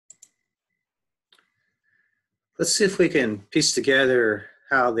Let's see if we can piece together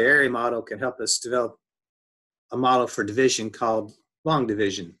how the area model can help us develop a model for division called long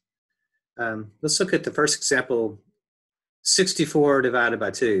division. Let's look at the first example, 64 divided by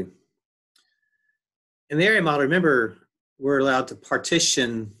 2. In the area model, remember, we're allowed to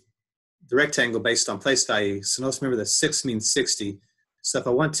partition the rectangle based on place value. So notice, remember, that 6 means 60. So if I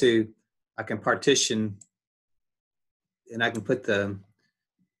want to, I can partition and I can put the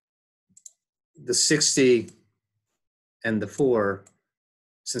 60 and the 4,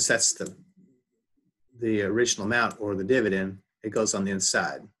 since that's the original amount or the dividend, it goes on the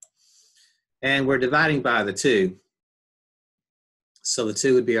inside. And we're dividing by the 2. So the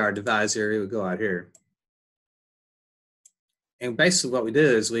 2 would be our divisor. It would go out here. And basically what we do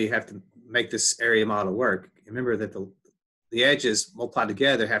is we have to make this area model work. Remember that the edges multiplied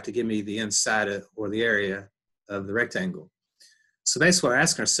together have to give me the inside or the area of the rectangle. So basically what we're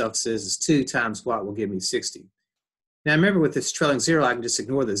asking ourselves is 2 times what will give me 60. Now remember, with this trailing 0, I can just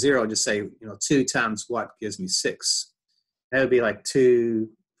ignore the 0 and just say, 2 times what gives me 6. That would be like 2,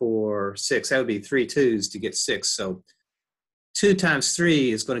 4, 6. That would be 3 2s to get 6. So 2 times 3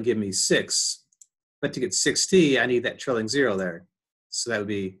 is going to give me 6. But to get 60, I need that trailing 0 there. So that would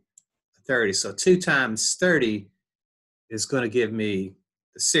be 30. So 2 times 30 is going to give me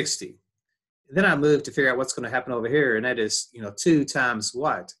the 60. And then I move to figure out what's going to happen over here, and that is, 2 times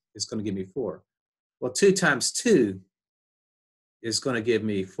what is going to give me 4. Well, 2 times 2 is going to give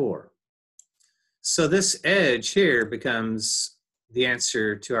me 4. So this edge here becomes the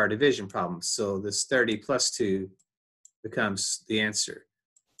answer to our division problem. So this 30 plus 2 becomes the answer.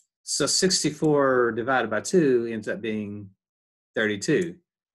 So 64 divided by 2 ends up being 32.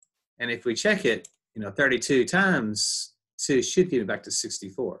 And if we check it, 32 times 2 should give me back to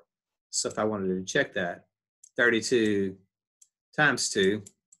 64. So if I wanted to check that, 32 times 2,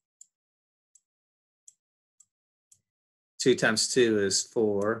 2 times 2 is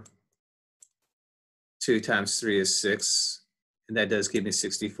 4, 2 times 3 is 6, and that does give me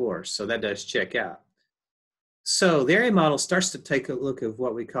 64. So that does check out. So the area model starts to take a look at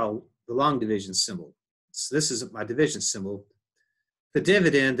what we call the long division symbol. So this is my division symbol. The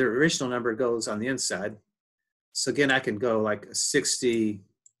dividend, the original number, goes on the inside. So again, I can go like a 60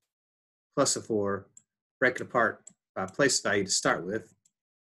 plus a 4, break it apart by place value to start with.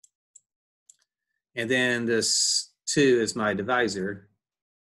 And then this 2 is my divisor.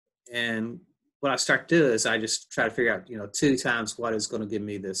 And what I start to do is I just try to figure out, 2 times what is going to give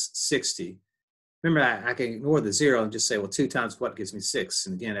me this 60. Remember, I can ignore the 0 and just say, well, 2 times what gives me 6?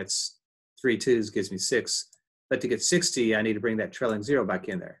 And again, that's 3 2s gives me 6. But to get 60, I need to bring that trailing 0 back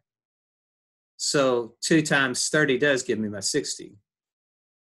in there. So 2 times 30 does give me my 60.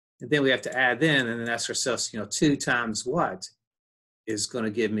 And then we have to add in and then ask ourselves, 2 times what is going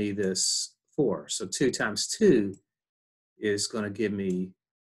to give me this 4? So 2 times 2 is going to give me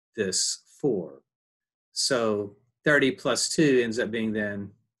this 4. So 30 plus 2 ends up being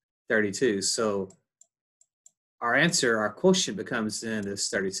then 32. So our answer, our quotient, becomes then this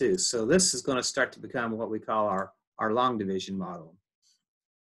 32. So this is going to start to become what we call our long division model.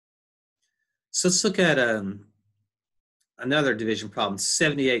 So let's look at another division problem,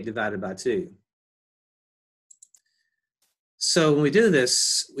 78 divided by 2. So when we do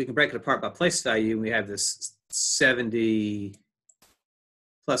this, we can break it apart by place value, and we have this 70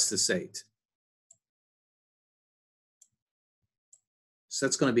 plus this 8. So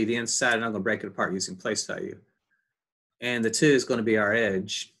that's going to be the inside, and I'm going to break it apart using place value. And the 2 is going to be our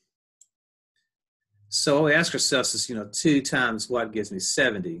edge. So what we ask ourselves is, 2 times what gives me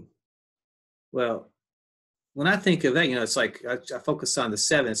 70? Well, when I think of that, it's like I focus on the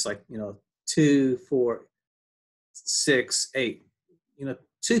 7. It's like, 2, 4, 6, 8.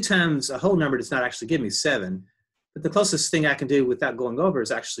 2 times a whole number does not actually give me 7. But the closest thing I can do without going over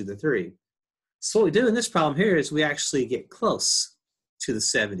is actually the 3. So what we do in this problem here is we actually get close to the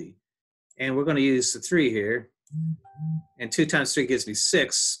 70. And we're going to use the 3 here. And 2 times 3 gives me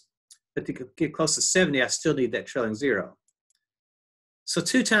 6. But to get close to 70, I still need that trailing 0. So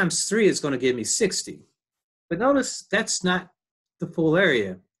 2 times 3 is going to give me 60. But notice that's not the full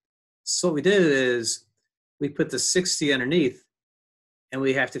area. So what we do is we put the 60 underneath, and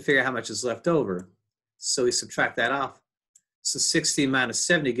we have to figure out how much is left over. So we subtract that off. So 60 minus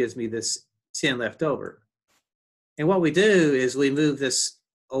 70 gives me this 10 left over. And what we do is we move this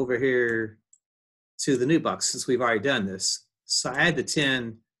over here to the new box, since we've already done this. So I add the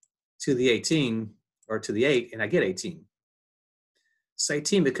 10 to the 18, or to the 8, and I get 18. So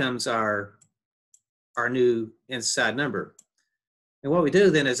 18 becomes our new inside number. And what we do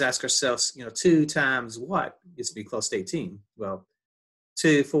then is ask ourselves, 2 times what gets me close to 18? Well,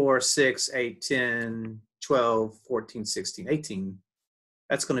 2, 4, 6, 8, 10, 12, 14, 16, 18.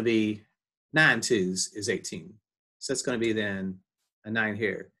 That's going to be 9 2s is 18. So that's going to be then a 9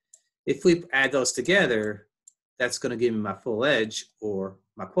 here. If we add those together, that's going to give me my full edge or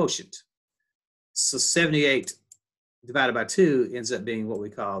my quotient. So 78 divided by 2 ends up being what we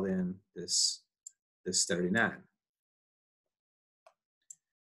call then this 39.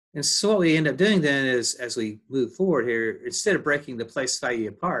 And so what we end up doing then is, as we move forward here, instead of breaking the place value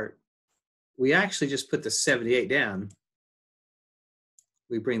apart, we actually just put the 78 down.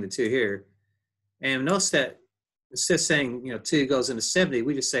 We bring the 2 here. And notice that instead of saying, 2 goes into 70,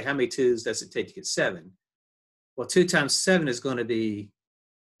 we just say, how many 2s does it take to get 7? Well, 2 times 7 is going to be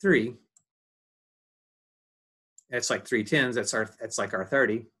 3. That's like 3 tens. That's like our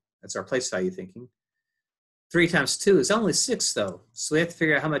 30. That's our place value thinking. 3 times 2 is only 6, though. So we have to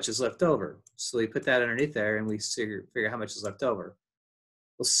figure out how much is left over. So we put that underneath there, and we figure out how much is left over.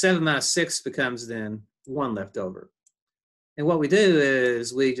 Well, 7 minus 6 becomes then 1 left over. And what we do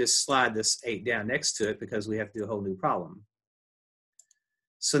is we just slide this 8 down next to it because we have to do a whole new problem.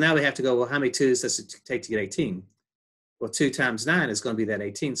 So now we have to go, well, how many 2s does it take to get 18? Well, 2 times 9 is going to be that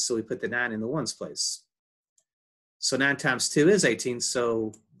 18, so we put the 9 in the 1's place. So 9 times 2 is 18,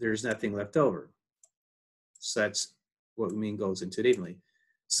 so there's nothing left over. So that's what we mean goes into it evenly.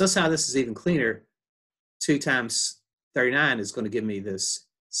 So that's how this is even cleaner. 2 times 39 is going to give me this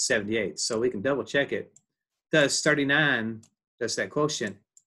 78. So we can double check it. Does 39, does that quotient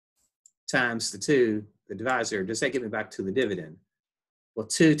times the 2, the divisor, does that get me back to the dividend? Well,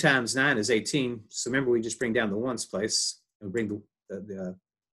 2 times 9 is 18. So remember, we just bring down the 1's place. And we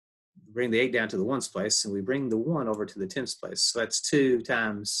bring the 8 down to the 1's place, and we bring the 1 over to the 10's place. So that's 2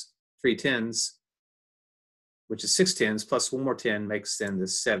 times 3 tens, which is 6 tens, plus 1 more 10 makes then the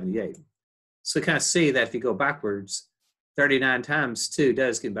 78. So we kind of see that if you go backwards, 39 times 2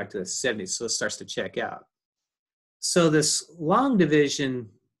 does get back to the 70, so it starts to check out. So this long division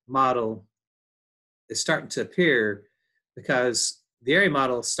model is starting to appear because the area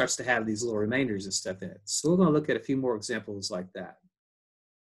model starts to have these little remainders and stuff in it. So we're going to look at a few more examples like that.